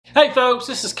Hey folks,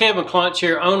 this is Kevin Clunch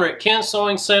here, owner at Ken's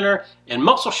Sewing Center in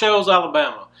Muscle Shoals,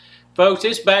 Alabama. Folks,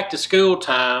 it's back to school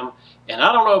time, and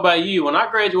I don't know about you, when I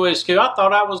graduated school, I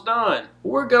thought I was done.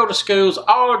 We go to schools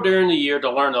all during the year to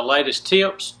learn the latest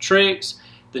tips, tricks,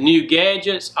 the new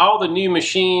gadgets, all the new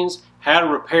machines, how to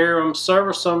repair them,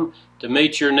 service them to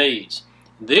meet your needs.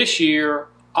 This year,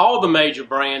 all the major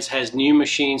brands has new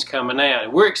machines coming out,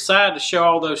 and we're excited to show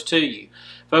all those to you.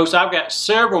 Folks, I've got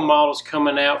several models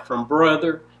coming out from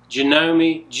Brother,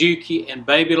 Juki, and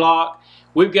Baby Lock.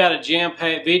 We've got a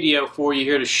jam-packed video for you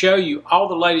here to show you all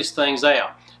the latest things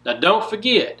out. Now don't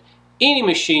forget, any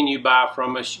machine you buy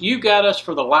from us, you got us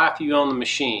for the life you own the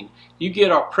machine. You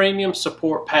get our premium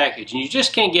support package, and you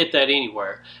just can't get that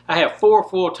anywhere. I have 4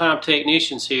 full-time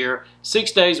technicians here, 6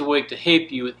 days a week to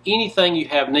help you with anything you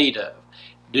have need of.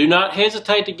 Do not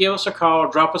hesitate to give us a call,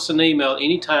 drop us an email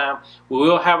anytime. We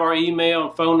will have our email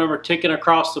and phone number ticking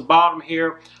across the bottom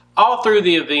here all through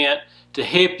the event to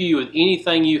help you with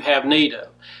anything you have need of.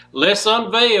 Let's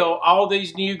unveil all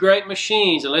these new great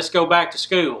machines and let's go back to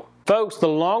school. Folks, the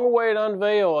long-awaited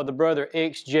unveil of the Brother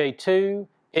XJ2,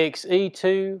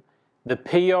 XE2, the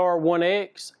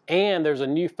PR1X, and there's a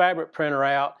new fabric printer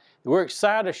out. We're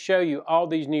excited to show you all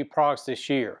these new products this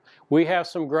year. We have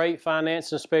some great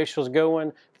financing specials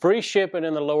going, free shipping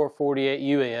in the lower 48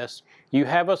 US. You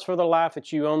have us for the life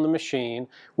that you own the machine.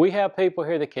 We have people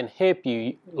here that can help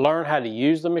you learn how to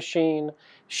use the machine,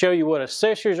 show you what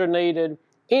accessories are needed,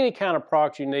 any kind of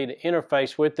product you need to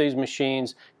interface with these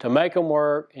machines to make them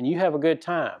work, and you have a good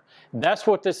time. That's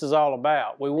what this is all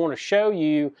about. We want to show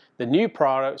you the new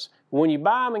products. When you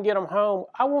buy them and get them home,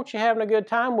 I want you having a good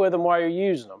time with them while you're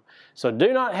using them. So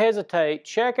do not hesitate.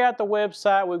 Check out the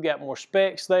website. We've got more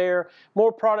specs there,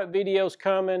 more product videos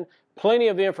coming, plenty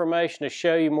of information to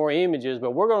show you more images,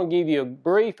 but we're going to give you a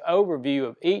brief overview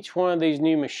of each one of these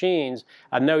new machines.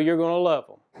 I know you're going to love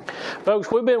them.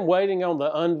 Folks, we've been waiting on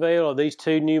the unveil of these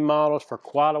two new models for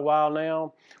quite a while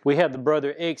now. We have the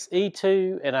Brother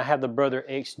XE2 and I have the Brother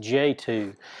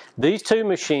XJ2. These two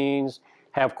machines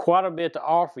have quite a bit to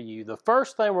offer you. The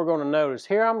first thing we're going to notice,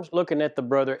 here I'm looking at the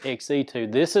Brother XE2.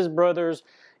 This is Brother's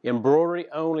embroidery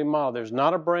only model. There's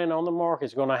not a brand on the market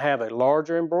that's going to have a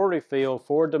larger embroidery field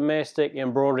for a domestic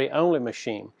embroidery only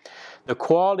machine. The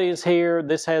quality is here.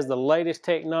 This has the latest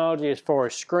technology as far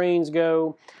as screens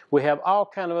go. We have all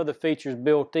kind of other features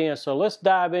built in. So let's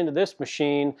dive into this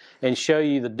machine and show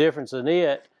you the difference in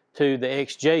it to the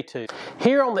XJ2.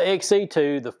 Here on the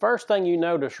XE2, the first thing you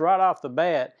notice right off the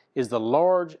bat is the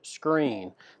large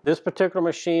screen. This particular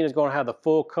machine is going to have the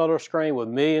full color screen with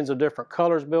millions of different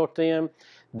colors built in.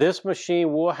 This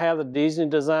machine will have the Disney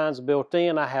designs built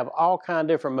in. I have all kind of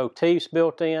different motifs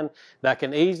built in that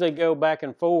can easily go back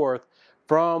and forth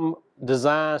from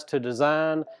designs to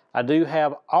design. I do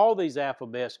have all these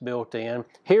alphabets built in.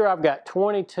 Here I've got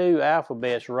 22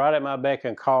 alphabets right at my beck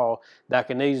and call that I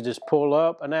can easily just pull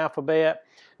up an alphabet,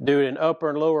 do it in upper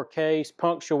and lower case,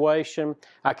 punctuation.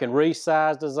 I can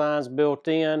resize designs built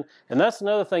in. And that's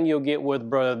another thing you'll get with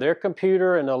Brother. Their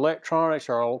computer and the electronics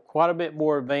are quite a bit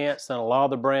more advanced than a lot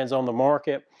of the brands on the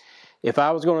market. If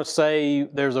I was going to say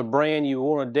there's a brand you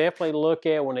want to definitely look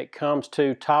at when it comes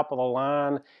to top of the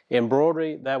line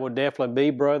embroidery, that would definitely be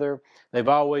Brother. They've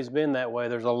always been that way.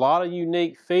 There's a lot of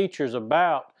unique features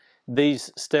about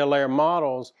these Stellaire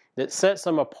models that sets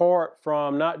them apart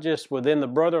from not just within the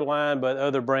Brother line, but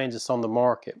other brands that's on the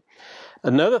market.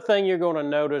 Another thing you're going to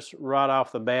notice right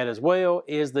off the bat as well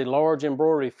is the large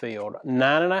embroidery field,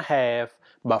 9.5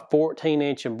 by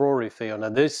 14-inch embroidery field. Now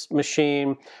this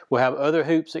machine will have other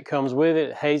hoops that comes with it.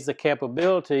 It has the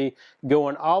capability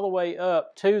going all the way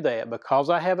up to that. Because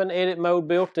I have an edit mode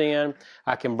built in,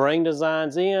 I can bring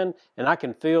designs in and I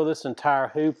can fill this entire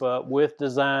hoop up with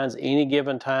designs any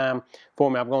given time for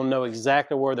me. I'm going to know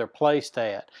exactly where they're placed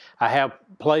at. I have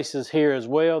places here as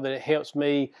well that it helps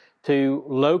me to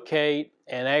locate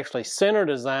and actually center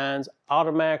designs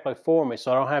automatically for me,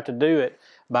 so I don't have to do it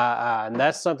by eye. And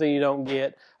that's something you don't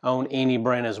get on any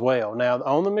brand as well. Now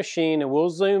on the machine, and we'll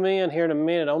zoom in here in a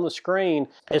minute on the screen,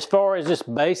 as far as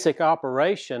just basic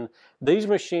operation, these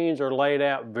machines are laid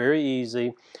out very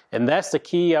easy, and that's the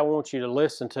key I want you to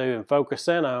listen to and focus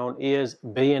in on, is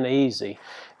being easy.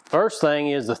 First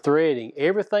thing is the threading.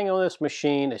 Everything on this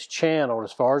machine is channeled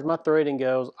as far as my threading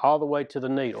goes all the way to the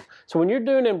needle. So when you're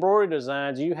doing embroidery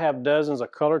designs, you have dozens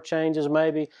of color changes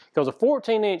maybe, because a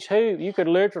 14-inch hoop, you could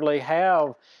literally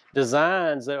have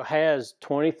designs that has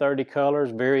 20, 30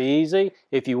 colors, very easy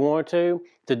if you want to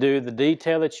do the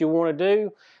detail that you want to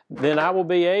do. Then I will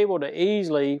be able to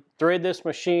easily thread this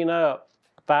machine up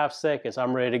 5 seconds.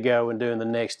 I'm ready to go and doing the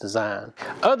next design.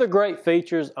 Other great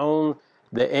features on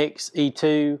the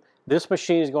XE2, this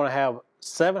machine is going to have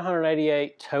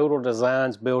 788 total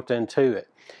designs built into it.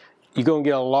 You're going to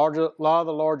get a lot of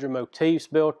the larger motifs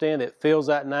built in that fills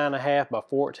that 9.5 by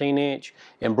 14 inch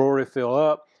embroidery fill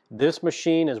up. This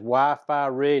machine is Wi-Fi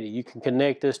ready. You can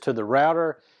connect this to the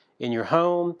router in your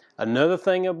home. Another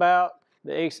thing about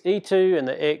the XE2 and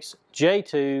the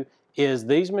XJ2 is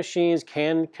these machines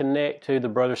can connect to the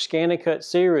Brother ScanNCut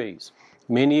series.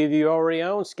 Many of you already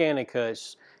own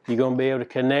ScanNCuts. You're going to be able to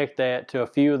connect that to a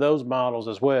few of those models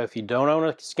as well. If you don't own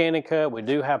a ScanNCut, we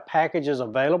do have packages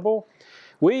available.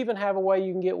 We even have a way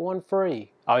you can get one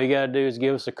free. All you got to do is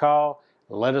give us a call,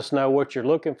 let us know what you're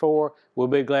looking for. We'll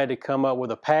be glad to come up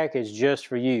with a package just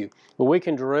for you. But we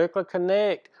can directly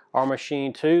connect our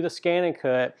machine to the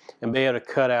ScanNCut and be able to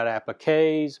cut out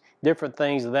appliques, different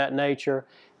things of that nature.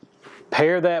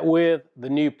 Pair that with the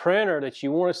new printer that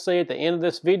you want to see at the end of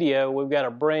this video. We've got a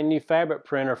brand new fabric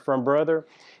printer from Brother,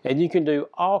 and you can do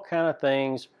all kind of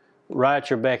things right at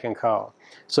your beck and call.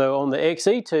 So on the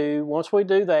XE2, once we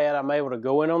do that, I'm able to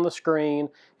go in on the screen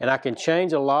and I can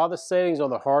change a lot of the settings on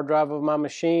the hard drive of my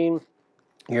machine.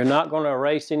 You're not going to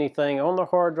erase anything on the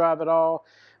hard drive at all,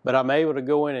 but I'm able to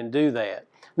go in and do that.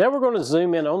 Now we're going to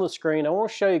zoom in on the screen. I want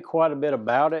to show you quite a bit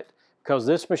about it, because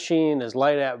this machine is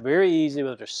laid out very easy,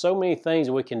 but there's so many things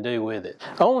we can do with it.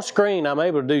 On screen, I'm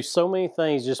able to do so many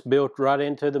things just built right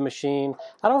into the machine.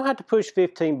 I don't have to push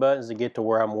 15 buttons to get to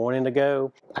where I'm wanting to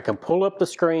go. I can pull up the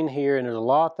screen here, and there's a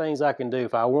lot of things I can do.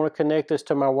 If I want to connect this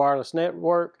to my wireless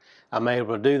network, I'm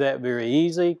able to do that very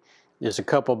easy. There's a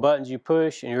couple buttons you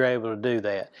push and you're able to do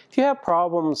that. If you have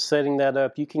problems setting that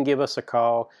up, you can give us a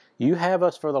call. You have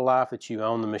us for the life that you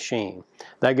own the machine.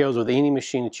 That goes with any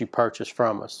machine that you purchase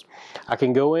from us. I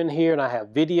can go in here and I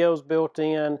have videos built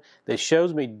in that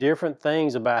shows me different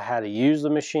things about how to use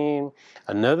the machine.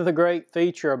 Another great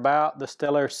feature about the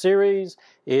Stellaire series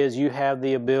is you have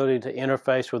the ability to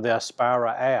interface with the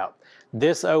Aspira app.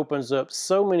 This opens up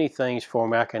so many things for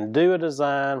me. I can do a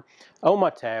design on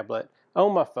my tablet,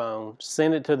 on my phone,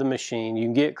 send it to the machine. You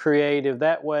can get creative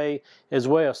that way as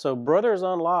well. So Brother has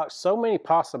unlocked so many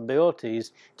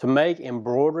possibilities to make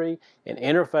embroidery and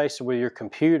interface with your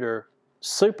computer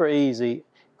super easy,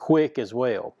 quick as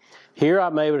well. Here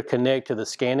I'm able to connect to the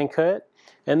ScanNCut,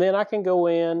 and then I can go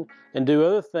in and do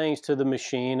other things to the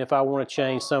machine if I want to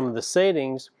change some of the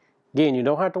settings. Again, you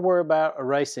don't have to worry about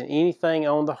erasing anything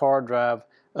on the hard drive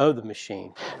of the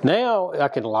machine. Now I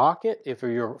can lock it if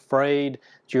you're afraid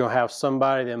that you're going to have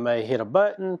somebody that may hit a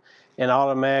button and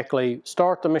automatically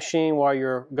start the machine while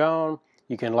you're gone.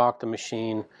 You can lock the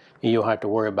machine and you don't have to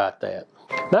worry about that.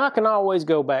 Now I can always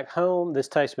go back home. This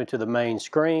takes me to the main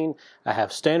screen. I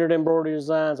have standard embroidery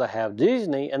designs, I have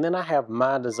Disney, and then I have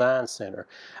My Design Center.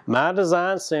 My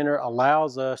Design Center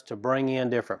allows us to bring in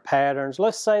different patterns.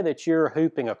 Let's say that you're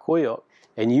hooping a quilt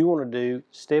and you want to do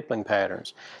stippling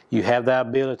patterns. You have the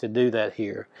ability to do that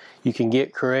here. You can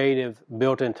get creative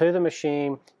built into the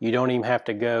machine. You don't even have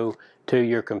to go to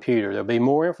your computer. There'll be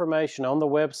more information on the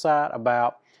website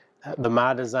about the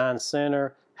My Design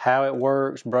Center, how it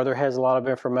works. Brother has a lot of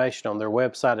information on their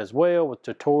website as well with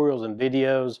tutorials and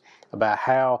videos about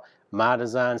how My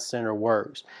Design Center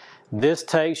works. This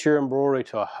takes your embroidery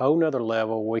to a whole nother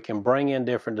level. We can bring in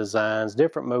different designs,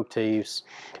 different motifs,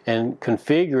 and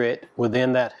configure it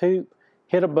within that hoop.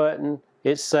 Hit a button,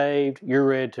 it's saved, you're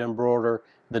ready to embroider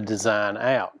the design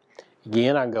out.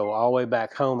 Again, I can go all the way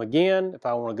back home again if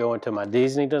I want to go into my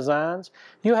Disney designs.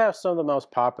 You have some of the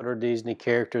most popular Disney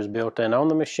characters built in on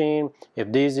the machine.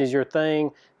 If Disney's your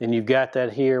thing, then you've got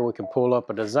that here. We can pull up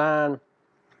a design.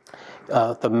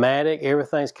 Thematic,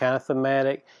 everything's kind of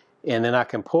thematic. And then I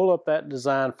can pull up that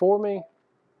design for me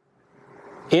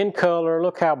in color.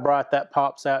 Look how bright that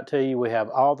pops out to you. We have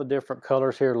all the different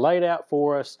colors here laid out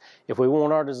for us. If we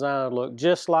want our design to look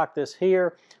just like this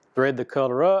here, thread the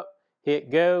color up,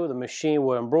 hit go, the machine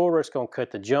will embroider. It's going to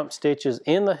cut the jump stitches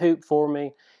in the hoop for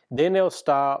me. Then it'll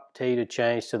stop, tell you to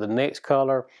change to the next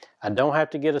color. I don't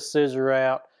have to get a scissor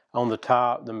out on the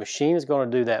top. The machine is going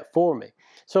to do that for me.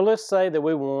 So let's say that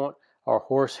we want our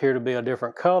horse here to be a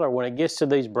different color. When it gets to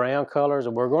these brown colors,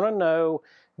 and we're going to know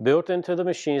built into the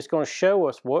machine, it's going to show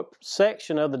us what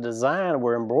section of the design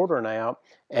we're embroidering out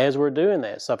as we're doing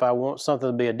that. So if I want something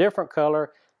to be a different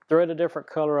color, thread a different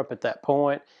color up at that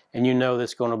point, and you know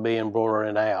that's going to be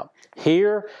embroidering it out.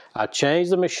 Here, I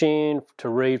changed the machine to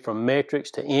read from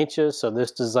metrics to inches. So this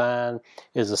design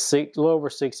is a little over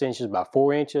 6 inches by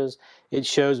 4 inches. It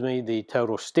shows me the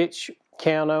total stitch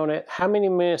count on it, how many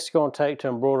minutes it's going to take to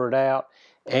embroider it out,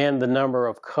 and the number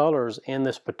of colors in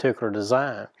this particular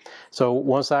design. So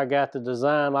once I got the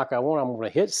design like I want, I'm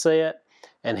going to hit set,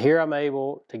 And here I'm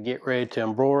able to get ready to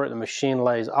embroider it. The machine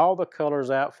lays all the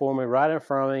colors out for me right in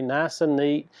front of me, nice and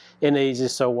neat and easy.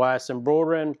 So while it's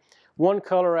embroidering one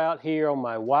color out here on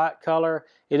my white color,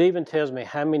 it even tells me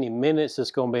how many minutes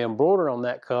it's going to be embroidered on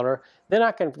that color. Then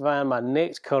I can find my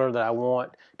next color that I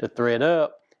want to thread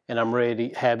up, and I'm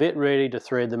ready, have it ready to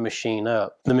thread the machine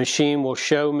up. The machine will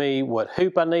show me what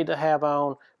hoop I need to have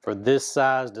on for this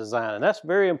size design. And that's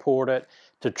very important,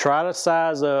 to try to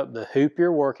size up the hoop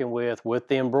you're working with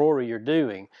the embroidery you're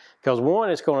doing. Because one,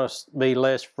 it's going to be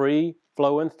less free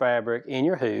flowing fabric in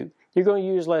your hoop. You're going to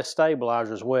use less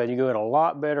stabilizer as well. You're going to get a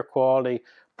lot better quality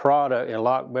product and a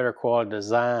lot better quality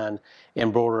design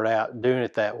embroidered out doing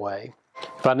it that way.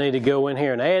 If I need to go in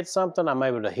here and add something, I'm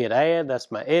able to hit add.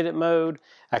 That's my edit mode.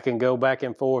 I can go back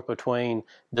and forth between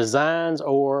designs,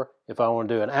 or if I want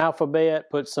to do an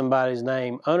alphabet, put somebody's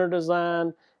name under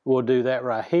design, we'll do that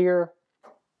right here.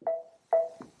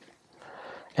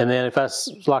 And then if that's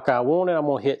like I want it, I'm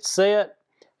going to hit set.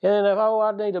 And then if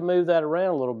I need to move that around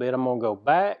a little bit, I'm going to go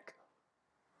back.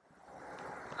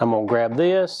 I'm going to grab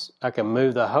this. I can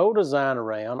move the whole design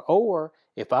around, or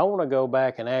if I want to go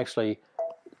back and actually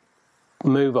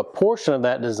move a portion of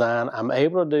that design, I'm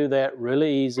able to do that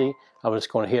really easy. I'm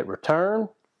just going to hit return.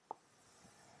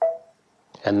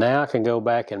 And now I can go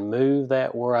back and move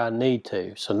that where I need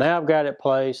to. So now I've got it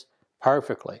placed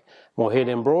perfectly. I'm going to hit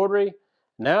embroidery.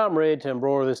 Now I'm ready to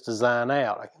embroider this design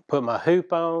out. I can put my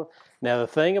hoop on. Now the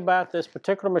thing about this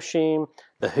particular machine,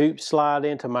 the hoops slide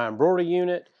into my embroidery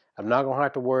unit. I'm not going to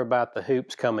have to worry about the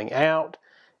hoops coming out.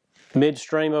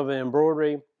 Midstream of an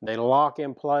embroidery, they lock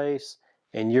in place,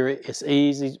 and it's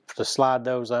easy to slide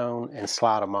those on and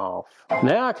slide them off.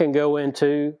 Now I can go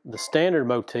into the standard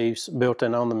motifs built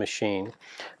in on the machine.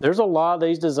 There's a lot of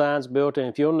these designs built in.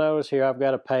 If you'll notice here, I've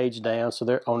got a page down. So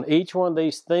there, on each one of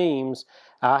these themes,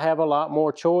 I have a lot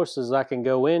more choices I can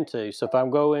go into. So if I'm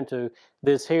going into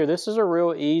this here, this is a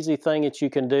real easy thing that you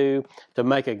can do to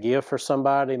make a gift for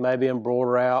somebody, maybe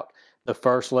embroider out the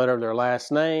first letter of their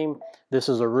last name. This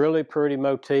is a really pretty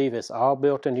motif. It's all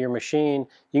built into your machine.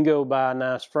 You can go buy a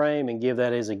nice frame and give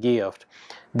that as a gift.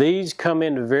 These come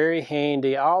in very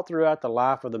handy all throughout the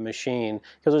life of the machine,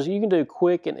 because you can do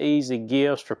quick and easy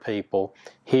gifts for people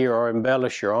here, or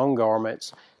embellish your own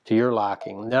garments to your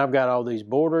liking. Now I've got all these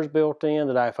borders built in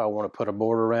that if I want to put a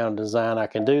border around a design, I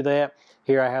can do that.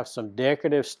 Here I have some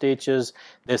decorative stitches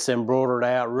that's embroidered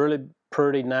out, really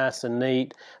pretty nice and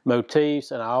neat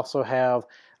motifs, and I also have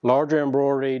larger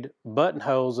embroidered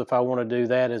buttonholes if I want to do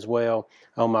that as well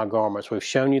on my garments. We've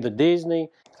shown you the Disney.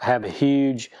 I have a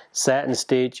huge satin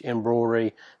stitch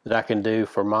embroidery that I can do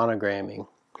for monogramming.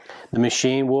 The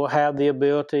machine will have the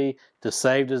ability to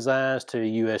save designs to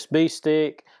a USB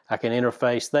stick. I can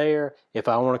interface there. If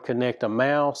I want to connect a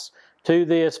mouse to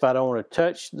this, if I don't want to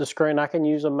touch the screen, I can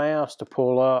use a mouse to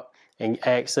pull up and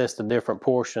access the different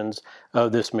portions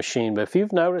of this machine. But if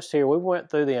you've noticed here, we went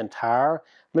through the entire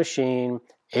machine.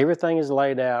 Everything is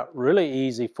laid out really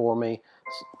easy for me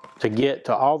to get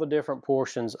to all the different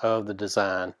portions of the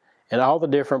design and all the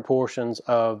different portions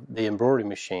of the embroidery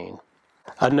machine.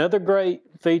 Another great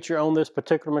feature on this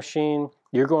particular machine,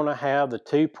 you're going to have the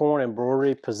 2-point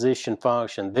embroidery position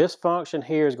function. This function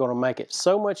here is going to make it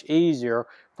so much easier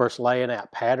for us laying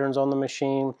out patterns on the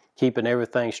machine, keeping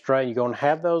everything straight. You're going to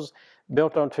have those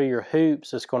built onto your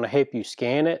hoops. It's going to help you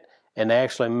scan it and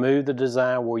actually move the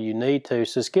design where you need to.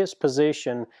 So this gets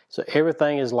positioned so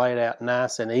everything is laid out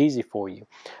nice and easy for you.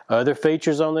 Other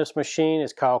features on this machine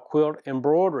is called quilt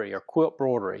embroidery or quilt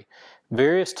broidery.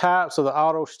 Various types of the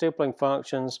auto stippling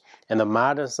functions and the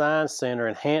My Design Center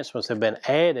enhancements have been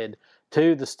added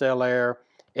to the Stellaire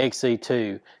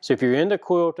XE2. So if you're into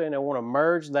quilting and want to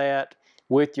merge that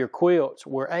with your quilts,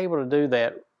 we're able to do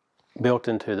that built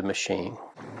into the machine.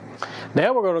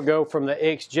 Now we're going to go from the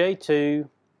XJ2.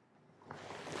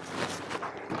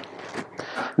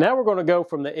 Now we're going to go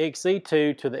from the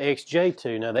XE2 to the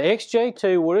XJ2. Now the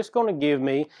XJ2, what it's going to give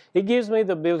me, it gives me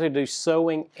the ability to do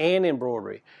sewing and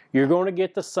embroidery. You're going to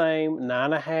get the same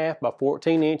 9.5 by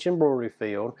 14 inch embroidery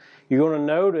field. You're going to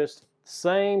notice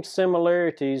same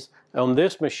similarities on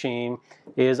this machine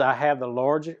is I have the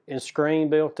large screen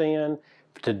built in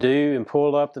to do and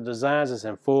pull up the designs. It's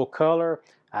in full color.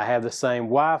 I have the same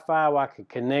Wi-Fi where I can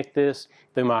connect this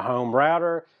through my home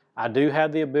router. I do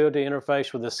have the ability to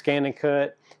interface with the Scan and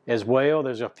Cut as well.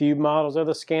 There's a few models of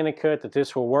the Scan and Cut that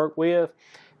this will work with.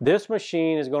 This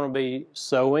machine is going to be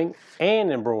sewing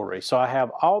and embroidery. So I have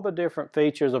all the different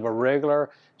features of a regular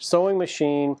sewing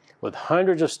machine with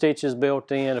hundreds of stitches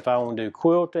built in. If I want to do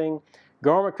quilting,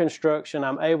 garment construction,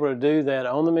 I'm able to do that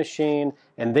on the machine.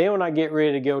 And then when I get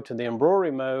ready to go to the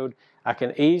embroidery mode, I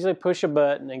can easily push a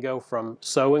button and go from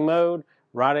sewing mode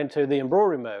right into the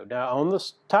embroidery mode. Now on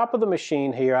the top of the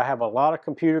machine here, I have a lot of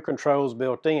computer controls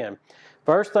built in.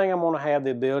 First thing, I'm going to have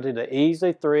the ability to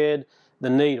easily thread the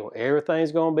needle.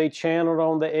 Everything's going to be channeled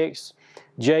on the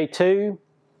XJ2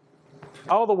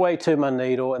 all the way to my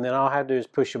needle, and then all I have to do is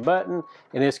push a button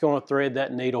and it's going to thread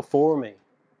that needle for me.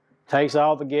 Takes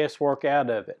all the guesswork out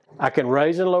of it. I can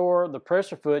raise and lower the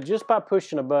presser foot just by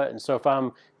pushing a button. So if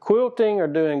I'm quilting or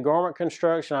doing garment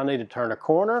construction, I need to turn a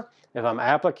corner. If I'm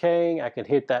appliquing, I can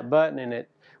hit that button and it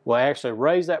will actually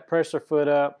raise that presser foot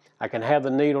up. I can have the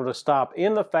needle to stop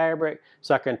in the fabric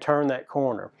so I can turn that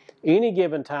corner. Any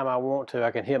given time I want to,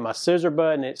 I can hit my scissor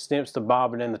button, it snips the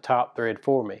bobbin in the top thread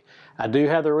for me. I do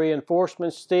have the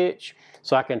reinforcement stitch,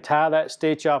 so I can tie that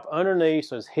stitch off underneath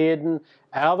so it's hidden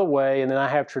out of the way, and then I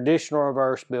have traditional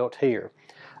reverse built here.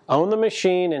 On the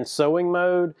machine in sewing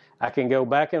mode, I can go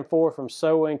back and forth from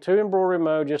sewing to embroidery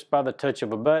mode just by the touch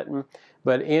of a button.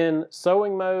 But in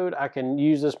sewing mode, I can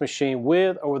use this machine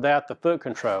with or without the foot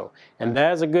control. And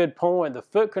that's a good point. The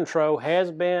foot control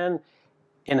has been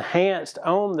enhanced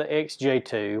on the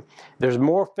XJ2. There's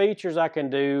more features I can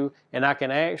do, and I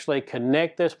can actually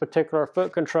connect this particular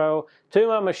foot control to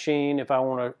my machine. If I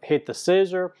want to hit the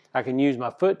scissor, I can use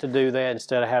my foot to do that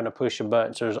instead of having to push a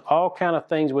button. So there's all kind of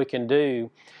things we can do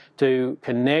to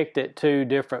connect it to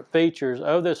different features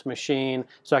of this machine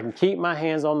so I can keep my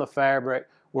hands on the fabric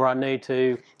where I need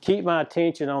to, keep my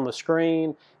attention on the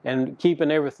screen, and keeping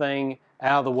everything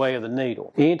out of the way of the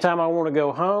needle. Anytime I want to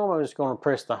go home, I'm just going to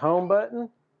press the home button,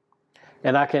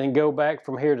 and I can go back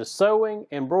from here to sewing,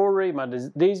 embroidery, my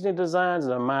Disney designs,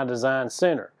 and my design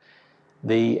center.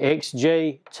 The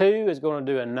XJ2 is going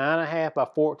to do a 9.5 by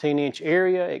 14 inch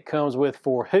area. It comes with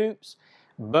 4 hoops.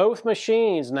 Both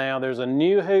machines now, there's a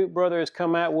new hoop Brother has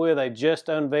come out with. They just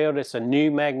unveiled. It's a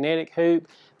new magnetic hoop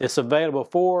that's available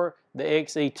for the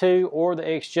XE2 or the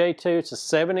XJ2. It's a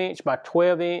 7-inch by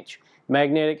 12-inch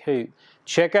magnetic hoop.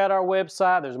 Check out our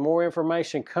website. There's more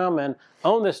information coming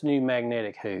on this new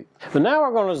magnetic hoop. But now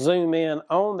we're going to zoom in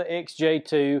on the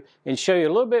XJ2 and show you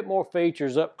a little bit more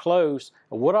features up close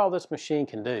of what all this machine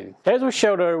can do. As we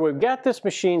showed earlier, we've got this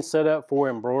machine set up for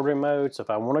embroidery mode. So if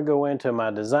I want to go into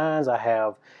my designs, I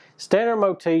have standard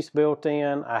motifs built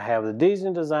in, I have the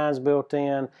Disney designs built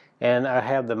in, and I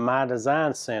have the My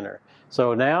Design Center.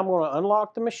 So now I'm going to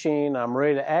unlock the machine. I'm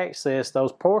ready to access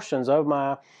those portions of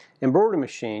my embroidery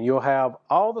machine. You'll have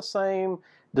all the same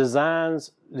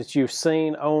designs that you've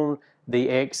seen on the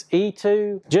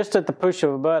XE2. Just at the push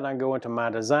of a button, I go into My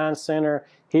Design Center.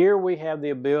 Here we have the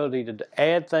ability to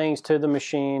add things to the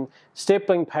machine,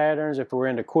 stippling patterns if we're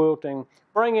into quilting,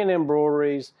 bring in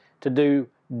embroideries to do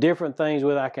different things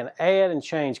with. I can add and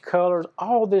change colors,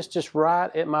 all this just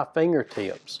right at my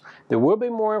fingertips. There will be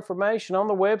more information on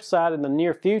the website in the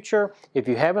near future. If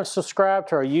you haven't subscribed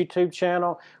to our YouTube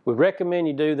channel, we recommend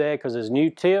you do that because as new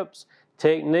tips,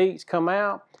 techniques come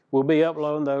out, we'll be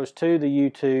uploading those to the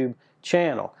YouTube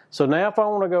channel. So now if I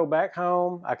want to go back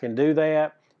home, I can do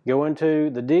that. Go into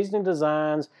the Disney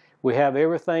designs. We have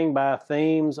everything by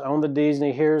themes on the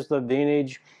Disney. Here's the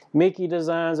vintage Mickey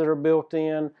designs that are built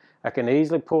in. I can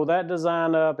easily pull that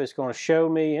design up. It's going to show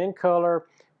me in color,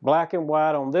 black and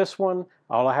white on this one.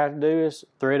 All I have to do is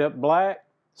thread up black,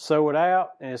 sew it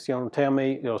out, and it's going to tell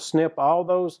me, it'll snip all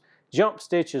those jump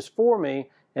stitches for me,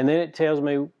 and then it tells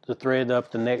me to thread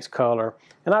up the next color.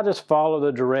 And I just follow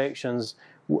the directions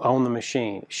on the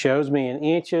machine. It shows me in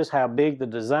inches how big the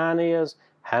design is,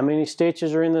 how many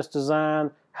stitches are in this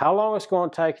design, how long it's going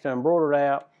to take to embroider it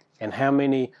out, and how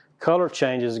many color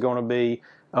changes is going to be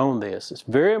on this. It's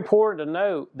very important to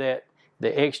note that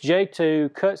the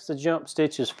XJ2 cuts the jump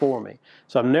stitches for me.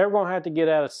 So I'm never going to have to get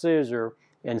out a scissor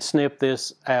and snip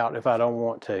this out if I don't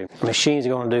want to. The machine's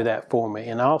going to do that for me.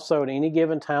 And also at any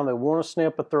given time they want to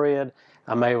snip a thread,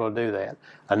 I'm able to do that.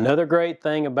 Another great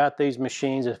thing about these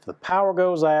machines, if the power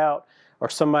goes out or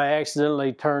somebody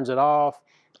accidentally turns it off,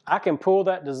 I can pull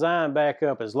that design back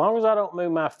up. As long as I don't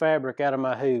move my fabric out of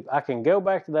my hoop, I can go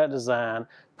back to that design,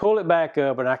 pull it back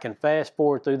up, and I can fast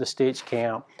forward through the stitch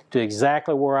count to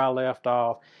exactly where I left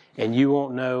off, and you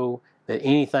won't know that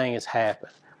anything has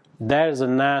happened. That is a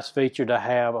nice feature to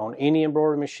have on any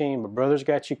embroidery machine, but Brother's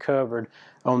got you covered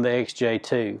on the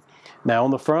XJ2. Now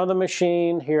on the front of the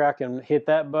machine, here I can hit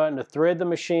that button to thread the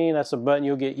machine. That's a button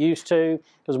you'll get used to,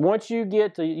 because once you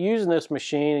get to using this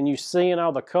machine and you seeing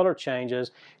all the color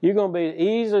changes, you're going to be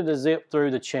easy to zip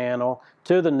through the channel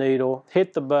to the needle,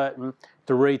 hit the button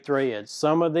to rethread.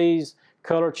 Some of these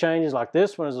color changes, like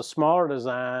this one is a smaller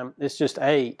design, it's just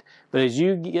 8. But as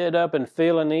you get up and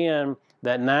filling in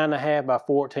that 9.5 by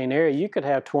 14 area, you could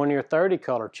have 20 or 30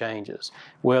 color changes.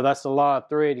 Well, that's a lot of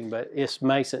threading, but it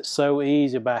makes it so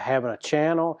easy by having a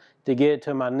channel to get it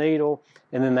to my needle,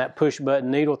 and then that push button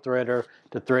needle threader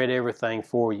to thread everything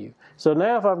for you. So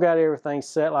now if I've got everything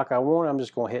set like I want, I'm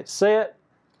just going to hit set,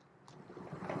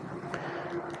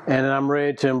 and then I'm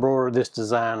ready to embroider this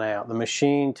design out. The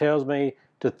machine tells me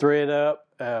to thread up.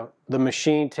 The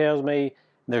machine tells me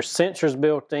there's sensors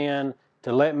built in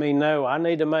to let me know I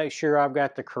need to make sure I've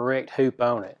got the correct hoop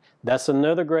on it. That's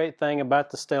another great thing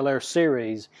about the Stellaire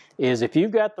series, is if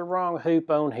you've got the wrong hoop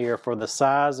on here for the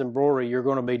size embroidery you're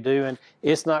going to be doing,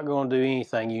 it's not going to do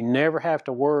anything. You never have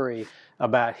to worry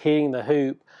about hitting the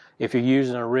hoop if you're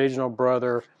using an original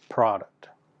Brother product.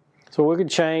 So we can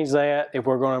change that if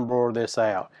we're going to embroider this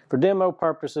out. For demo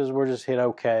purposes, we'll just hit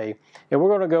OK. And we're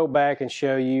going to go back and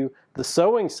show you the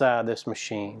sewing side of this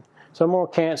machine. So I'm going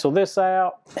to cancel this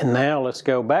out. And now let's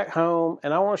go back home,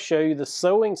 and I want to show you the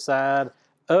sewing side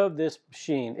of this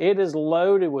machine. It is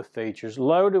loaded with features,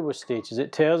 loaded with stitches.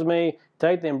 It tells me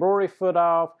take the embroidery foot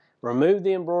off, remove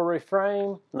the embroidery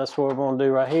frame. That's what we're going to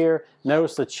do right here.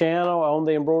 Notice the channel on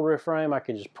the embroidery frame. I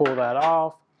can just pull that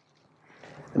off.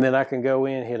 And then I can go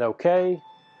in and hit OK.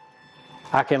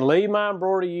 I can leave my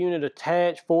embroidery unit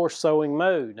attached for sewing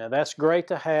mode. Now that's great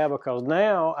to have, because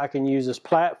now I can use this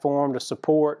platform to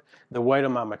support the weight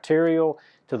of my material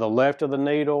to the left of the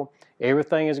needle.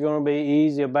 Everything is going to be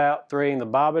easy about threading the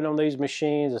bobbin on these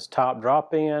machines. It's top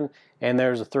drop in, and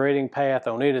there's a threading path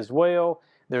on it as well.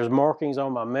 There's markings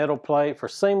on my metal plate for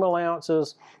seam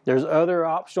allowances. There's other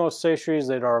optional accessories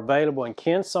that are available, and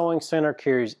Ken's Sewing Center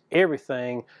carries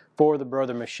everything for the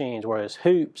Brother machines, whether it's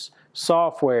hoops,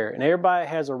 software, and everybody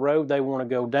has a road they want to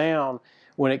go down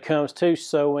when it comes to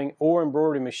sewing or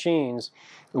embroidery machines.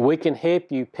 We can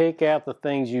help you pick out the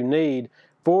things you need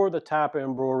for the type of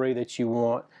embroidery that you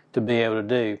want to be able to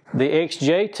do. The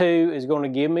XJ2 is going to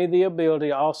give me the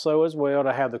ability also as well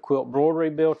to have the quilt embroidery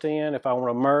built in. If I want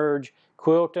to merge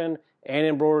quilting and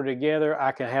embroidery together,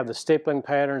 I can have the stippling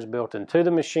patterns built into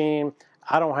the machine.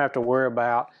 I don't have to worry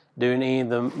about doing any of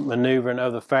the maneuvering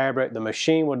of the fabric. The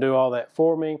machine will do all that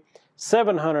for me.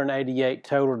 788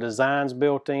 total designs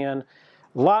built in.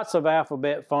 Lots of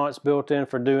alphabet fonts built in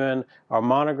for doing our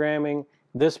monogramming.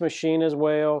 This machine as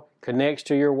well connects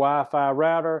to your Wi-Fi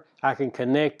router. I can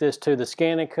connect this to the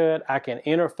scan and cut. I can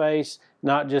interface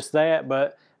not just that,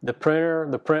 but the printer,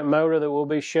 the PrintModa that we'll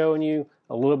be showing you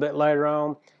a little bit later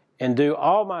on, and do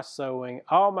all my sewing,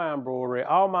 all my embroidery,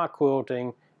 all my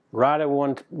quilting right at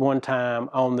one time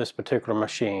on this particular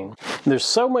machine. There's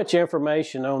so much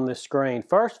information on this screen.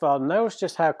 First of all, notice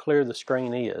just how clear the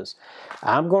screen is.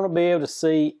 I'm going to be able to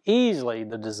see easily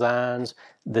the designs,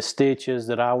 the stitches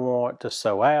that I want to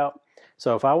sew out.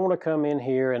 So if I want to come in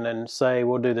here and then say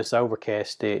we'll do this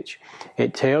overcast stitch,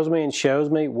 it tells me and shows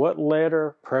me what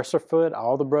letter presser foot.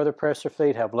 All the Brother presser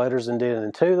feet have letters indented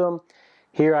into them.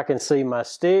 Here I can see my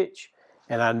stitch,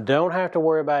 and I don't have to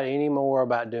worry about any more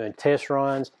about doing test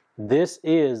runs. This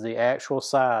is the actual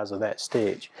size of that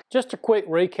stitch. Just a quick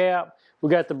recap, we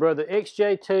got the Brother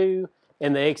XJ2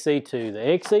 and the XE2. The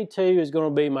XE2 is going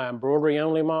to be my embroidery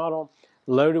only model,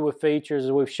 loaded with features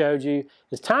as we've showed you.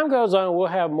 As time goes on, we'll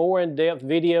have more in-depth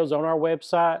videos on our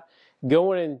website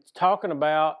going and talking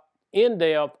about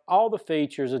in-depth all the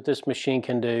features that this machine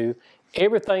can do,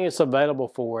 everything that's available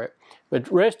for it. But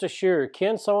rest assured,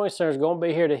 Ken's Sewing Center is going to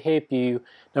be here to help you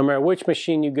no matter which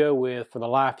machine you go with for the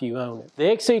life you own it. The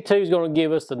XE2 is going to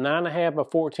give us the 9.5 by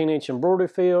 14 inch embroidery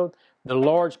field, the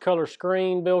large color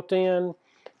screen built in.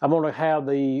 I'm going to have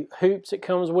the hoops that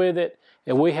comes with it,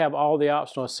 and we have all the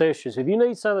optional accessories. If you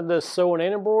need something that does sewing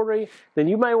and embroidery, then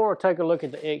you may want to take a look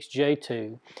at the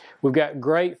XJ2. We've got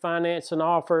great financing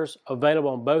offers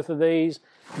available on both of these.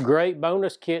 Great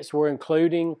bonus kits we're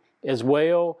including as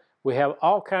well. We have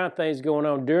all kinds of things going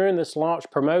on during this launch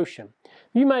promotion.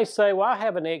 You may say, well, I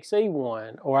have an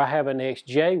XE1 or I have an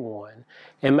XJ1,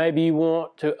 and maybe you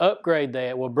want to upgrade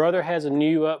that. Well, Brother has a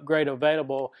new upgrade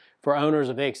available for owners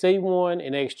of XE1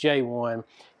 and XJ1.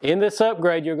 In this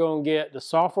upgrade, you're going to get the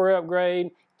software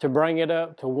upgrade to bring it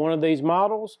up to one of these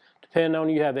models, depending on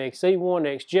you have XE1,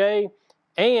 XJ,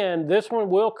 and this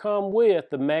one will come with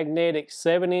the magnetic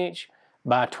 7-inch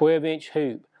by 12-inch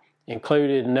hoop,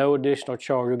 included, no additional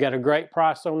charge. We've got a great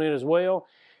price on it as well.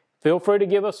 Feel free to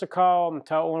give us a call and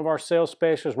talk to one of our sales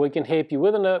specialists. We can help you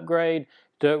with an upgrade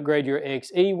to upgrade your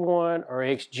XE1 or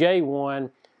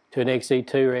XJ1 to an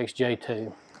XE2 or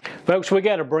XJ2. Folks, we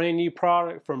got a brand new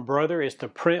product from Brother. It's the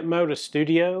PrintModa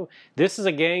Studio. This is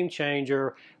a game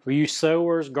changer for you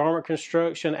sewers, garment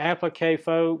construction, applique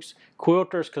folks,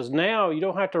 quilters, because now you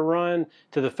don't have to run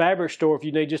to the fabric store if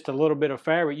you need just a little bit of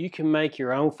fabric. You can make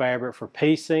your own fabric for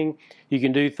piecing. You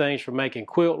can do things for making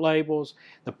quilt labels.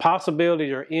 The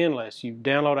possibilities are endless. You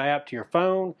download an app to your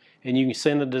phone and you can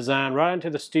send the design right into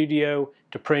the studio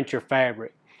to print your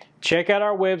fabric. Check out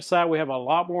our website. We have a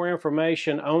lot more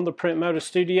information on the PrintModa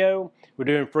Studio. We're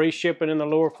doing free shipping in the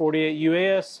lower 48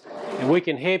 US, and we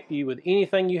can help you with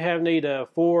anything you have need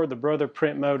of for the Brother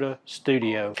PrintModa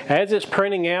Studio. As it's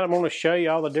printing out, I'm going to show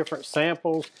you all the different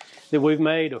samples that we've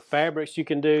made of fabrics you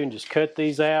can do, and just cut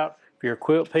these out for your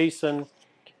quilt piecing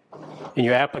and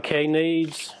your applique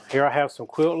needs. Here I have some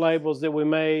quilt labels that we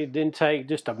made. Didn't take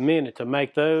just a minute to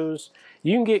make those.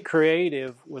 You can get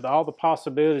creative with all the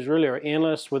possibilities, really are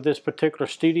endless with this particular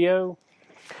studio.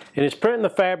 And it's printing the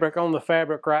fabric on the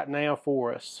fabric right now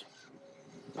for us.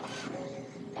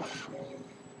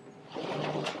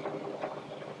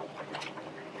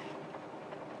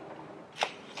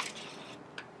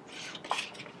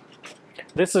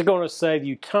 This is going to save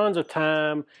you tons of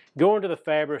time going to the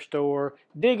fabric store,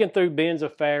 digging through bins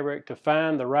of fabric to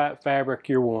find the right fabric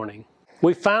you're wanting.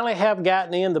 We finally have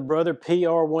gotten in the Brother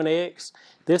PR1X.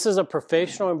 This is a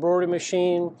professional embroidery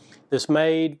machine that's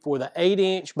made for the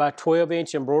 8-inch by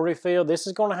 12-inch embroidery field. This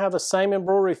is going to have the same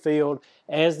embroidery field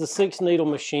as the 6-needle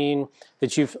machine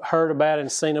that you've heard about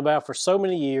and seen about for so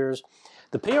many years.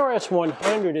 The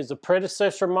PRS100 is a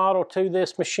predecessor model to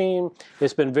this machine.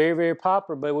 It's been very, very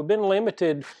popular, but we've been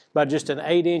limited by just an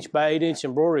 8-inch by 8-inch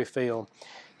embroidery field.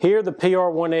 Here, the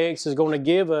PR1X is going to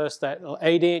give us that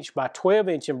 8-inch by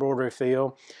 12-inch embroidery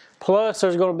field. Plus,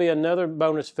 there's going to be another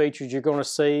bonus feature you're going to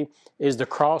see is the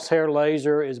crosshair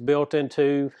laser is built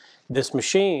into this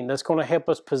machine. That's going to help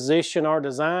us position our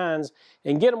designs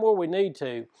and get them where we need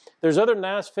to. There's other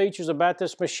nice features about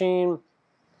this machine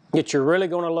that you're really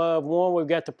going to love. One, we've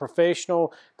got the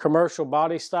professional commercial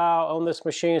body style on this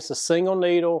machine. It's a single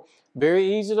needle,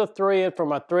 very easy to thread from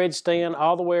my thread stand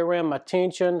all the way around my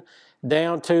tension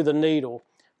down to the needle.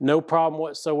 No problem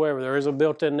whatsoever. There is a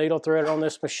built-in needle threader on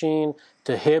this machine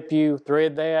to help you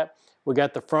thread that. We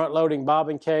got the front-loading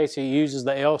bobbin case. It uses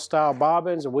the L-style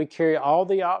bobbins, and we carry all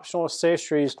the optional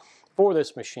accessories for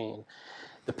this machine.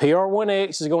 The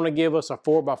PR1X is going to give us a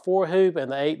 4x4 hoop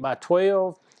and the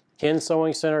 8x12. Ken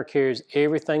Sewing Center carries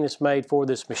everything that's made for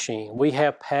this machine. We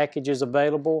have packages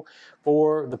available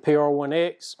for the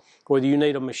PR1X. Whether you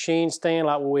need a machine stand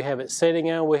like what we have it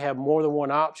sitting on, we have more than one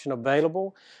option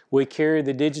available. We carry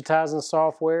the digitizing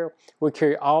software. We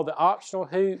carry all the optional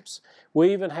hoops.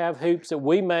 We even have hoops that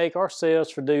we make ourselves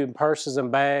for doing purses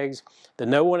and bags that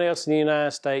no one else in the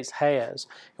United States has.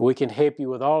 And we can help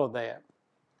you with all of that.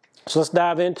 So let's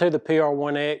dive into the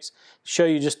PR1X, show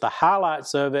you just the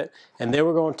highlights of it, and then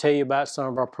we're going to tell you about some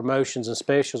of our promotions and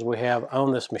specials we have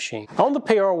on this machine. On the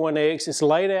PR1X, it's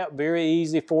laid out very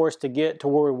easy for us to get to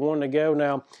where we want to go.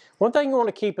 Now, one thing you want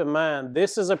to keep in mind,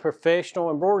 this is a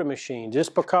professional embroidery machine.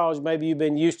 Just because maybe you've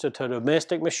been used to a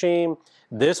domestic machine,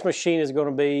 this machine is going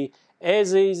to be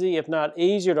as easy, if not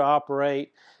easier to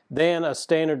operate than a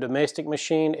standard domestic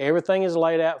machine. Everything is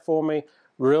laid out for me,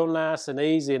 real nice and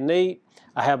easy and neat.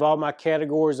 I have all my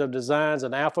categories of designs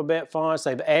and alphabet fonts.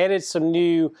 They've added some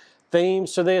new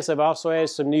themes to this. They've also added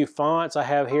some new fonts. I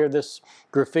have here this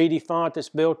graffiti font that's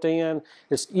built in.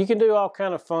 You can do all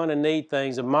kind of fun and neat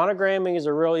things. And monogramming is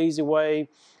a real easy way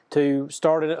to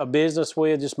start a business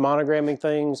with, just monogramming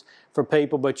things for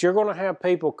people. But you're going to have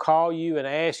people call you and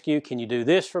ask you, can you do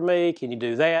this for me? Can you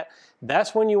do that?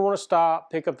 That's when you want to stop,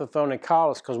 pick up the phone and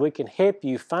call us, because we can help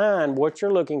you find what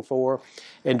you're looking for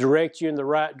and direct you in the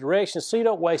right direction so you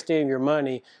don't waste any of your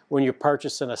money when you're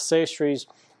purchasing accessories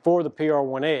for the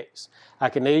PR1X. I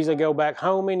can easily go back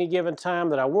home any given time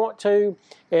that I want to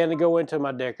and go into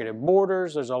my decorative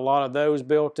borders. There's a lot of those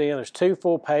built in. There's 2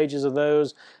 full pages of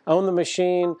those on the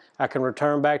machine. I can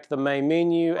return back to the main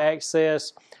menu,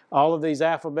 access all of these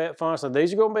alphabet fonts. Now,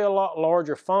 these are going to be a lot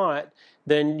larger font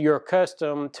than you're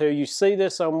accustomed to. You see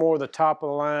this on more of the top of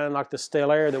the line like the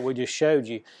Stellaire that we just showed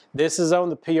you. This is on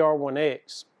the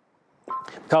PR1X.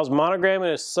 Because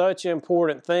monogramming is such an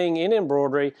important thing in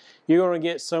embroidery, you're going to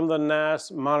get some of the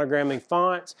nice monogramming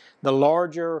fonts, the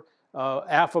larger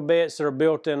alphabets that are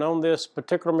built in on this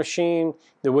particular machine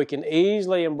that we can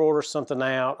easily embroider something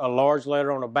out, a large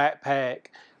letter on a backpack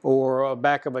or a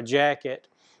back of a jacket,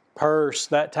 purse,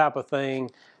 that type of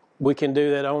thing. We can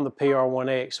do that on the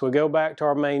PR1X. We go back to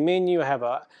our main menu. I have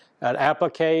an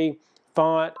applique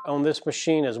font on this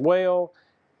machine as well.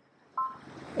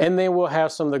 And then we'll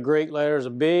have some of the Greek letters.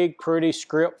 Big, pretty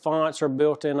script fonts are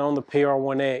built in on the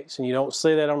PR1X, and you don't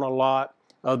see that on a lot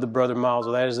of the Brother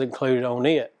models. That is included on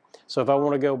it. So if I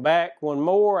want to go back one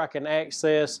more, I can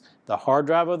access the hard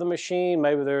drive of the machine.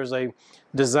 Maybe there's a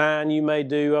design you may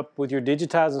do up with your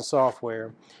digitizing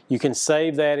software. You can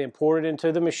save that, import it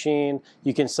into the machine.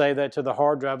 You can save that to the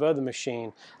hard drive of the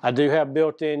machine. I do have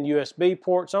built-in USB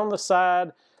ports on the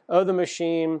side of the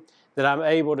machine that I'm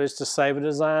able to save a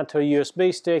design to a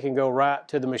USB stick and go right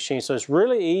to the machine. So it's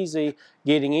really easy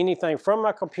getting anything from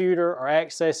my computer or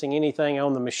accessing anything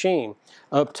on the machine.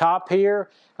 Up top here,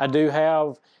 I do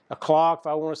have a clock. If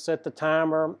I want to set the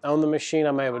timer on the machine,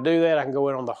 I'm able to do that. I can go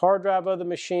in on the hard drive of the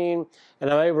machine, and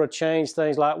I'm able to change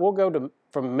things like, we'll go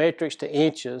from metrics to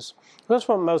inches. That's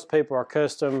what most people are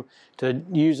accustomed to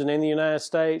using in the United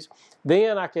States.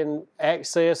 Then I can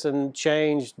access and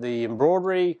change the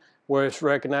embroidery, where it's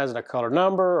recognizing a color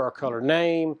number or a color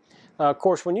name. Of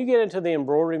course, when you get into the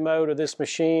embroidery mode of this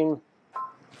machine,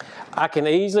 I can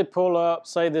easily pull up,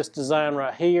 say this design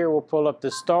right here, we'll pull up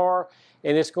this star,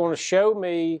 and it's going to show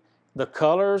me the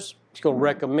colors. It's going to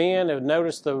recommend, and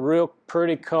notice the real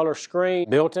pretty color screen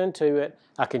built into it.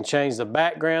 I can change the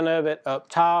background of it. Up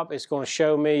top, it's going to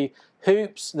show me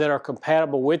hoops that are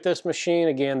compatible with this machine.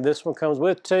 Again, this one comes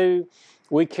with 2.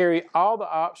 We carry all the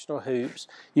optional hoops.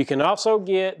 You can also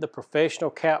get the professional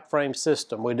cap frame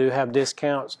system. We do have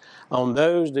discounts on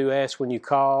those. Do ask when you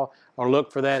call or look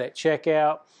for that at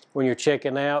checkout when you're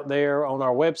checking out there on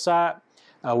our website.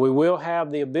 We will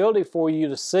have the ability for you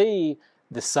to see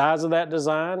the size of that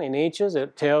design in inches.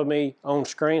 It tells me on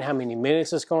screen how many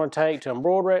minutes it's going to take to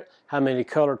embroider it, how many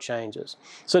color changes.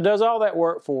 So it does all that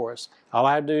work for us. All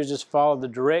I have to do is just follow the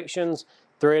directions,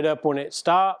 thread up when it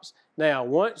stops. Now,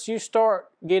 once you start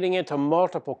getting into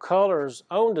multiple colors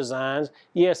on designs,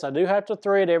 yes, I do have to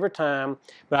thread every time,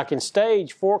 but I can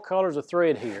stage 4 colors of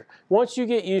thread here. Once you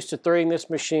get used to threading this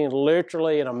machine,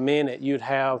 literally in a minute, you'd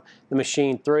have the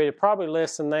machine threaded, probably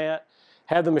less than that.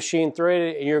 Have the machine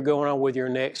threaded, and you're going on with your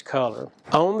next color.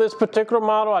 On this particular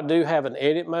model, I do have an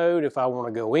edit mode. If I want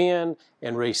to go in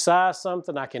and resize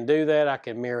something, I can do that. I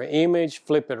can mirror image,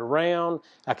 flip it around.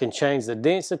 I can change the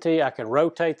density. I can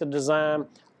rotate the design.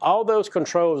 All those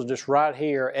controls are just right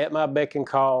here at my beck and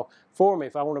call for me.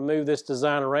 If I want to move this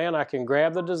design around, I can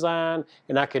grab the design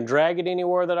and I can drag it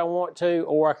anywhere that I want to,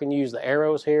 or I can use the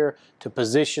arrows here to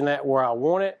position that where I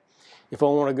want it. If I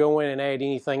want to go in and add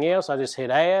anything else, I just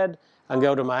hit add. I can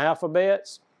go to my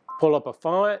alphabets, pull up a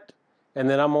font, and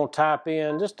then I'm going to type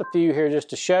in just a few here just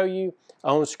to show you.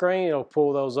 On screen, it'll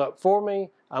pull those up for me.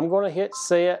 I'm going to hit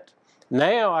set.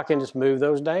 Now I can just move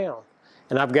those down.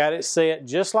 And I've got it set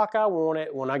just like I want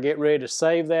it. When I get ready to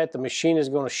save that, the machine is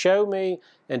going to show me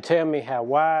and tell me how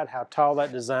wide, how tall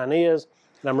that design is,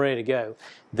 and I'm ready to go.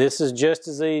 This is just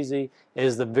as easy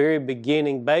as the very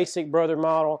beginning basic Brother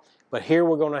model, but here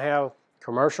we're going to have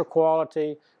commercial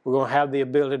quality. We're going to have the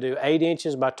ability to do 8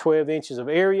 inches by 12 inches of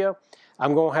area.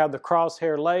 I'm going to have the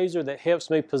crosshair laser that helps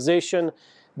me position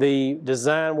the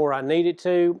design where I need it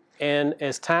to. And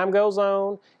as time goes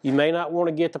on, you may not want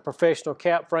to get the professional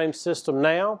cap frame system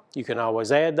now. You can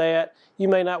always add that. You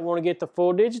may not want to get the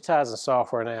full digitizing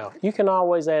software now. You can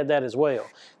always add that as well.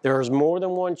 There's more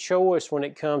than one choice when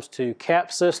it comes to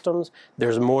cap systems.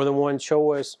 There's more than one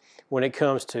choice when it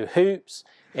comes to hoops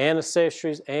and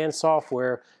accessories and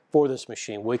software for this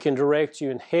machine. We can direct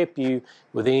you and help you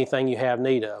with anything you have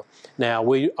need of. Now,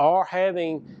 we are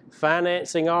having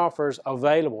financing offers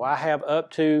available. I have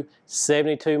up to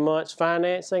 72 months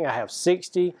financing. I have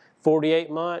 60, 48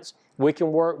 months. We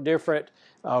can work different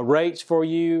rates for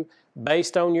you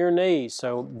based on your needs.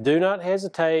 So do not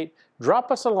hesitate.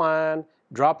 Drop us a line,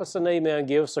 drop us an email, and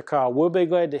give us a call. We'll be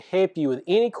glad to help you with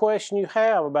any question you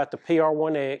have about the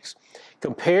PR1X,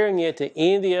 comparing it to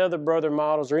any of the other Brother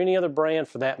models or any other brand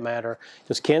for that matter,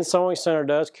 because Ken Sewing Center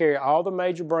does carry all the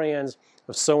major brands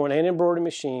of sewing and embroidery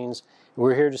machines.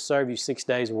 We're here to serve you 6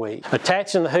 days a week.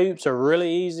 Attaching the hoops are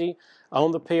really easy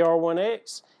on the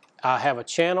PR1X. I have a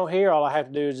channel here. All I have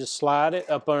to do is just slide it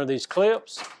up under these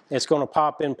clips. It's going to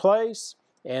pop in place,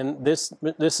 and this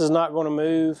is not going to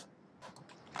move.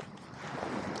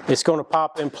 It's going to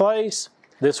pop in place.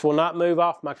 This will not move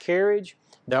off my carriage.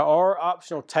 There are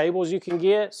optional tables you can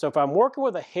get. So if I'm working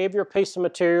with a heavier piece of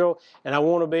material and I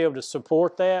want to be able to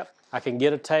support that, I can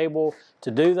get a table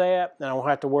to do that, and I don't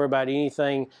have to worry about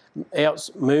anything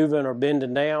else moving or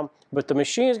bending down. But the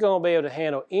machine is going to be able to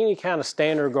handle any kind of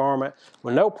standard garment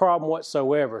with no problem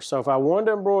whatsoever. So if I wanted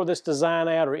to embroider this design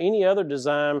out, or any other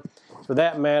design for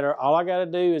that matter, all I got to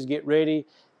do is get ready,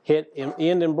 hit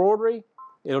end embroidery.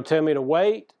 It'll tell me to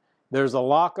wait. There's a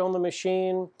lock on the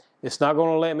machine. it's not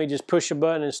going to let me just push a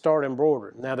button and start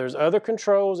embroidering. Now there's other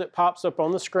controls that pops up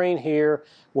on the screen here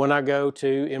when I go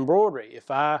to embroidery.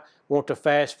 If I want to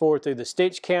fast forward through the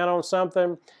stitch count on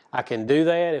something, I can do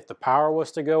that. If the power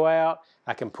was to go out,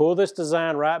 I can pull this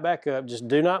design right back up. Just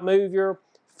do not move your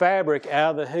fabric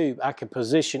out of the hoop. I can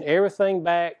position everything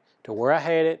back to where I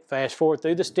had it, fast forward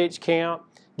through the stitch count,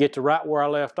 get to right where I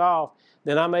left off,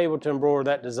 then I'm able to embroider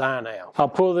that design out. I'll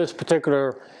pull this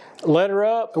particular letter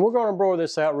up, and we're going to embroider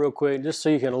this out real quick just so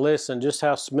you can listen just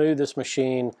how smooth this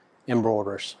machine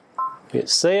embroiders. Hit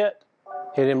set,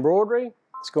 hit embroidery.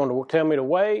 It's going to tell me to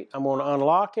wait. I'm going to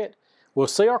unlock it. We'll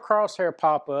see our crosshair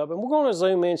pop up, and we're going to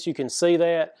zoom in so you can see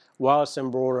that while it's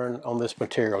embroidering on this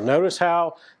material. Notice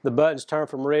how the buttons turn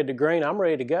from red to green. I'm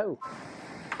ready to go.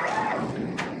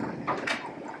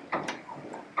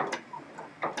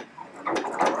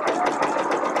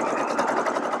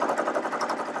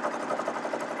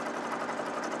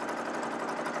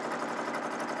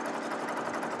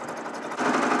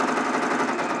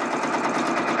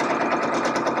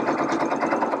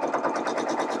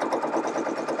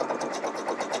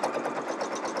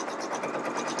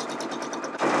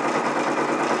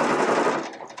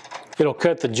 It'll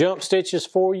cut the jump stitches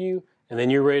for you, and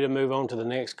then you're ready to move on to the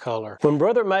next color. When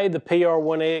Brother made the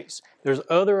PR1X, there's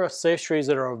other accessories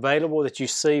that are available that you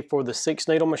see for the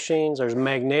 6-needle machines. There's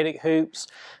magnetic hoops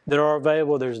that are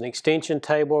available. There's an extension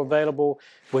table available.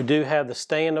 We do have the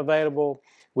stand available.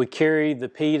 We carry the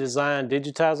P-Design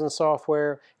digitizing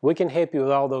software. We can help you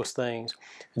with all those things.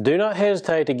 Do not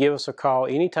hesitate to give us a call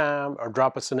anytime or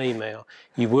drop us an email.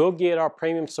 You will get our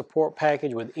premium support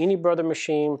package with any Brother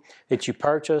machine that you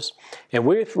purchase. And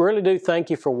we really do thank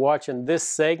you for watching this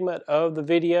segment of the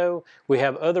video. We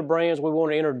have other brands we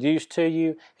want to introduce to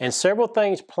you and several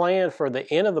things planned for the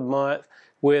end of the month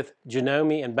with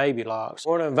Janome and Baby Locks.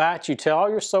 I want to invite you to tell all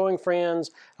your sewing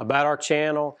friends about our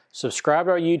channel, subscribe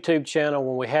to our YouTube channel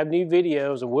when we have new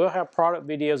videos, and we'll have product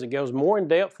videos that goes more in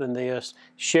depth than this,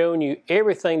 showing you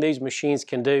everything these machines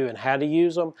can do and how to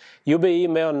use them. You'll be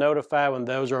emailed and notified when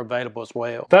those are available as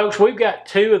well. Folks, we've got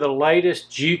 2 of the latest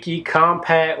Juki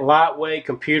compact, lightweight,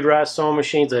 computerized sewing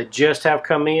machines that just have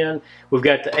come in. We've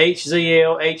got the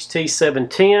HZL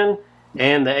XT710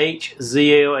 and the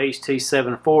HZL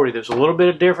HT740. There's a little bit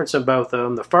of difference in both of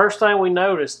them. The first thing we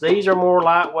noticed, these are more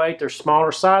lightweight. They're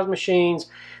smaller size machines.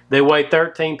 They weigh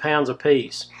 13 pounds a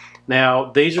piece.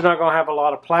 Now, these are not going to have a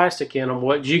lot of plastic in them.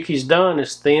 What Juki's done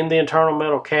is thin the internal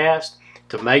metal cast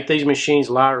to make these machines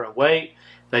lighter in weight.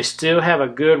 They still have a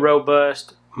good,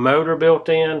 robust motor built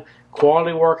in,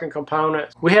 quality working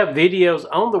components. We have videos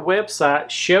on the website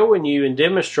showing you and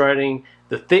demonstrating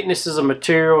the thicknesses of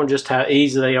material and just how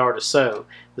easy they are to sew.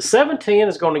 The 710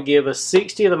 is going to give us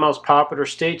 60 of the most popular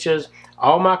stitches.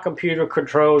 All my computer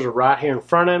controls are right here in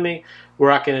front of me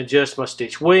where I can adjust my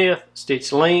stitch width,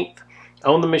 stitch length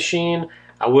on the machine.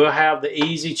 I will have the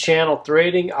easy channel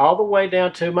threading all the way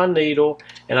down to my needle,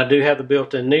 and I do have the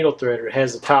built-in needle threader. It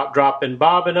has the top drop-in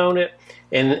bobbin on it,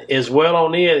 and as well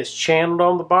on it's channeled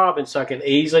on the bobbin, so I can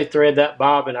easily thread that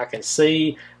bobbin. I can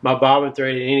see my bobbin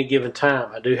thread at any given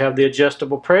time. I do have the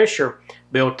adjustable pressure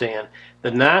built in.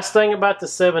 The nice thing about the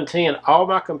 710, all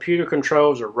my computer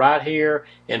controls are right here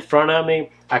in front of me.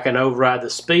 I can override the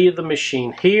speed of the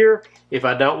machine here. If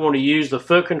I don't want to use the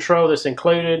foot control that's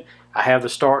included, I have the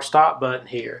start-stop button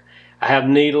here. I have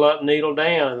needle up, needle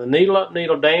down. And the needle up,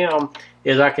 needle down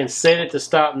is I can set it to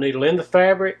stop needle in the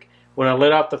fabric. When I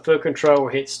let off the foot control or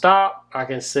hit stop, I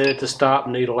can set it to stop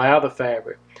needle out of the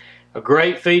fabric. A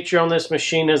great feature on this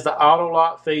machine is the auto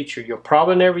lock feature. You'll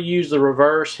probably never use the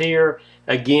reverse here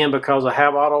again because I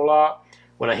have auto lock.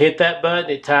 When I hit that button,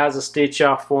 it ties the stitch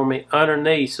off for me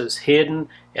underneath, so it's hidden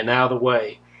and out of the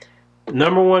way.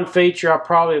 Number one feature I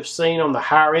probably have seen on the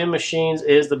higher end machines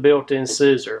is the built-in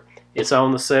scissor. It's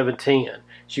on the 710.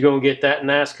 So you're going to get that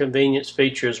nice convenience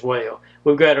feature as well.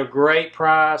 We've got a great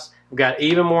price. We've got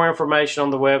even more information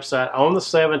on the website on the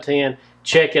 710.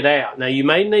 Check it out. Now you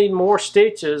may need more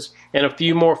stitches and a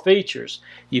few more features.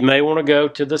 You may want to go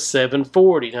to the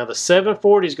 740. Now the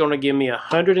 740 is going to give me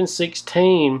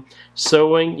 116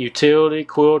 sewing, utility,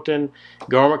 quilting,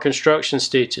 garment construction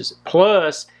stitches.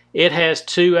 Plus it has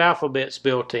 2 alphabets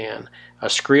built in, a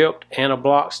script and a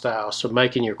block style. So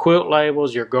making your quilt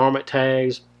labels, your garment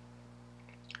tags.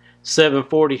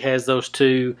 740 has those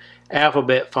 2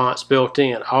 alphabet fonts built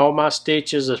in. All my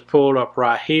stitches is pulled up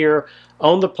right here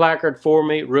on the placard for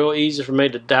me. Real easy for me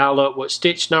to dial up what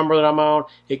stitch number that I'm on.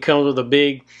 It comes with a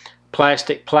big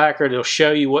plastic placard. It'll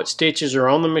show you what stitches are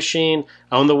on the machine.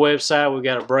 On the website we've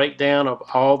got a breakdown of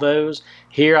all those.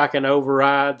 Here I can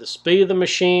override the speed of the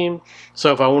machine.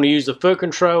 So if I want to use the foot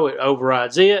control, it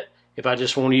overrides it. if I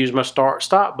just want to use my start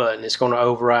stop button, it's going to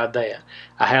override that.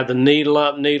 I have the needle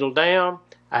up, needle down.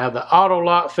 I have the auto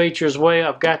lock feature as well.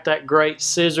 I've got that great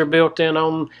scissor built in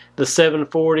on the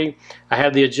 740. I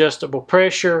have the adjustable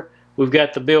pressure. We've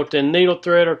got the built-in needle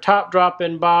threader, top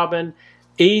drop-in bobbin,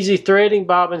 easy threading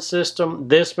bobbin system.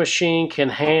 This machine can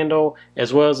handle,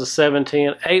 as well as the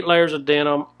 710, 8 layers of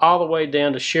denim all the way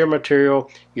down to sheer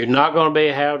material. You're not going to be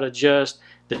able to adjust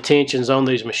the tensions on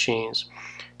these machines.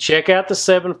 Check out the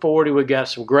 740. We've got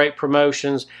some great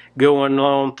promotions going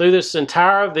on through this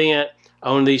entire event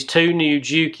on these 2 new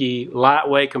Juki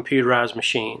lightweight computerized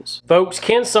machines. Folks,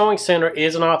 Ken Sewing Center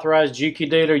is an authorized Juki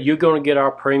dealer. You're going to get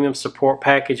our premium support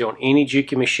package on any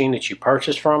Juki machine that you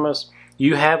purchase from us.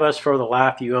 You have us for the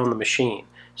life you own the machine.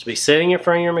 So be sitting in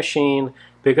front of your machine,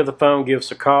 pick up the phone, give us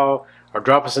a call, or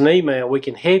drop us an email. We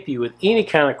can help you with any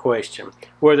kind of question,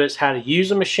 whether it's how to use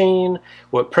a machine,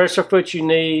 what presser foot you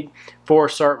need for a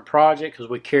certain project, because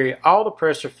we carry all the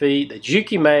presser feet that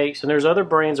Juki makes, and there's other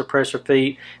brands of presser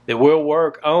feet that will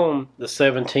work on the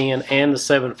 710 and the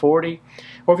 740.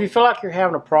 Or if you feel like you're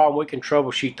having a problem, we can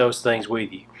troubleshoot those things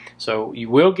with you. So you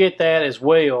will get that as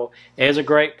well as a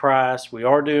great price. We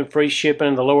are doing free shipping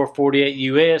in the lower 48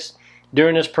 US.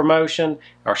 During this promotion,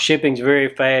 our shipping's very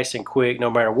fast and quick no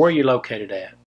matter where you're located at.